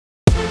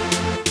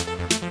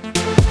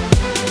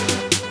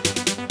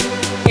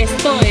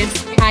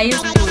High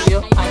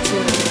Studio HD.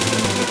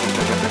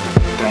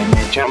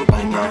 Tráeme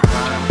champaña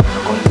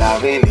con la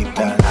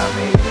velita,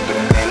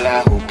 prende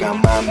la juca,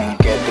 mami,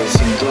 que te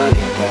siento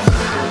adicta.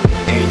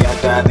 Ella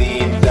está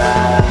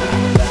adicta,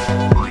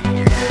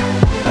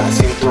 la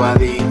siento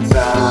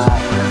adicta.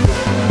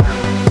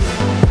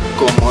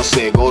 Como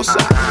se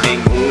goza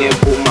en un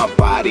espuma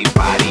party,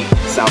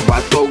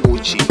 zapato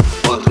Gucci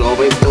o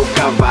Roberto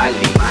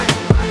Cavalli,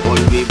 o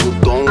Louis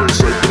Vuitton,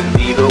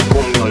 sorprendido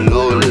con mi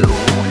olor.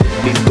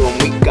 Visto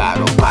muy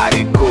caro,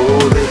 parezco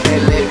de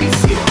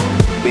televisión.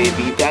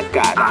 Bebida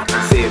cara,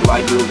 cero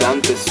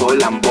ayudantes o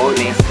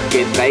lambones.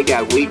 Que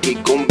traiga whisky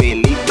con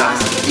velitas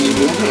y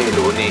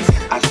mujerones,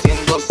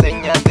 haciendo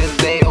señas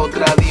desde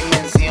otra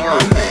dimensión.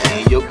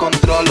 Yo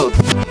controlo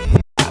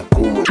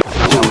cubo,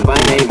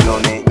 champaña y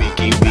blones.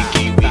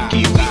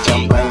 Wiki,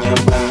 champaña,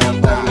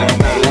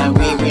 tráeme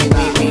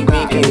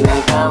wiki, la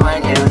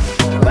cabaña,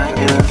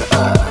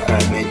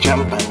 tráeme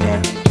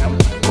champaña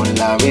con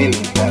la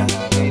velita,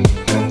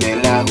 prende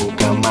la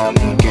juca,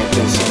 mami, que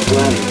te siento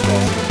adicta.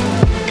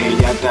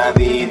 Ella está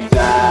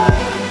adicta,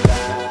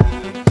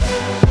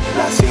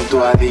 la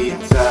siento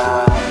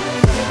adicta.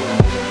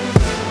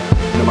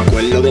 No me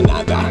acuerdo de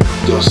nada,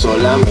 yo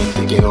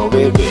solamente quiero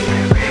beber.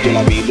 Yo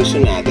la vi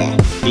ilusionada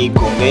y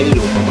con el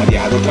humo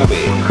mareado otra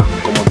vez.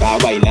 Como estaba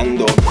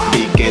bailando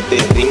y que este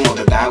ritmo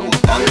te está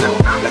gustando.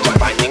 La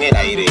champaña en el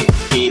aire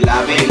y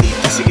la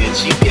velita sigue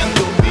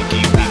chipeando.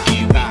 Wiki,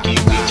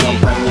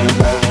 champaña,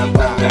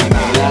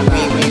 tráeme la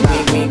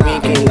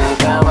wiki, la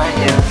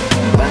cabaña,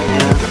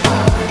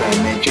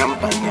 tráeme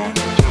champaña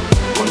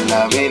con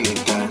la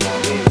velita,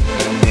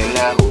 prende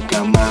la juca,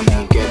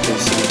 mami, que te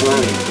siento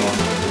adicta.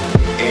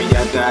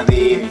 Ella está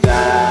adicta,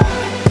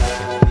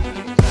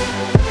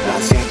 la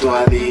siento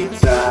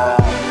adicta.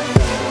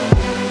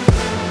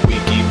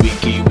 Wiki,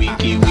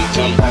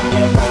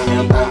 champaña,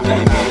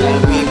 tráeme la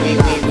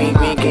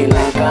wiki,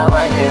 la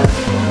cabaña,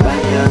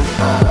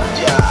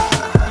 ya.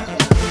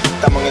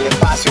 Estamos en el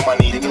espacio,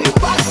 manito, en el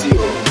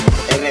espacio.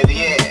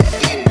 R10,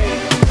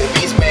 The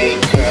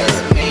Beastmakers,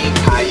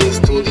 High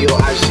Studio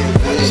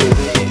HD.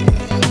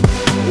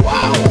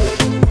 Wow.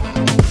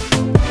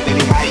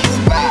 Nelly High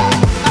Spa,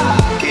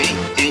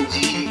 KNG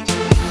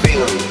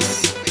Films,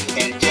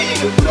 el J en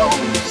el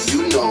Bronx,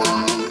 you know.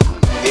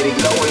 Eric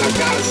Lowe en la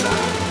casa,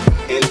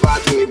 el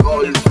bate mi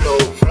ball,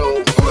 flow.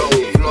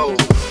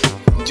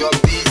 John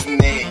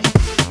Disney,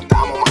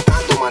 estamos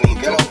matando,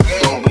 manito.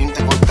 Con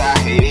 20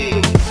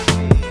 voltaje.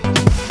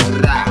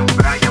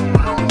 Brian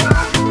Monroe,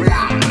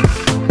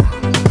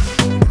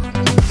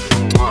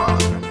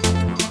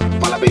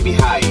 para la Baby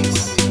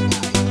Highs,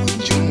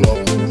 you know.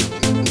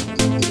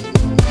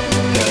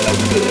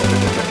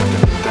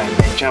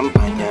 Tráeme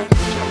champaña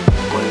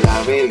con la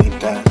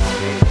velita,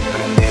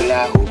 prende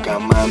la juca,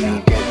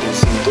 mami, que te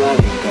siento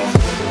adicta.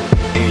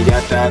 Ella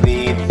está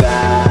adicta,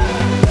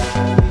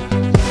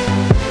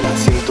 la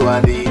siento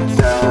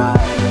adicta.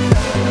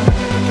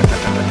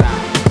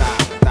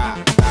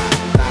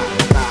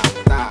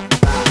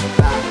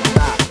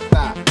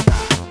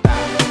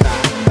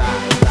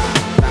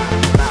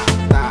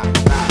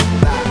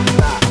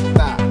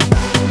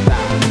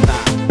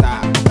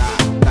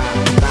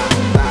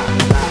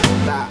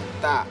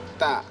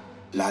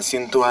 La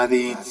siento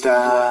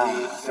adicta.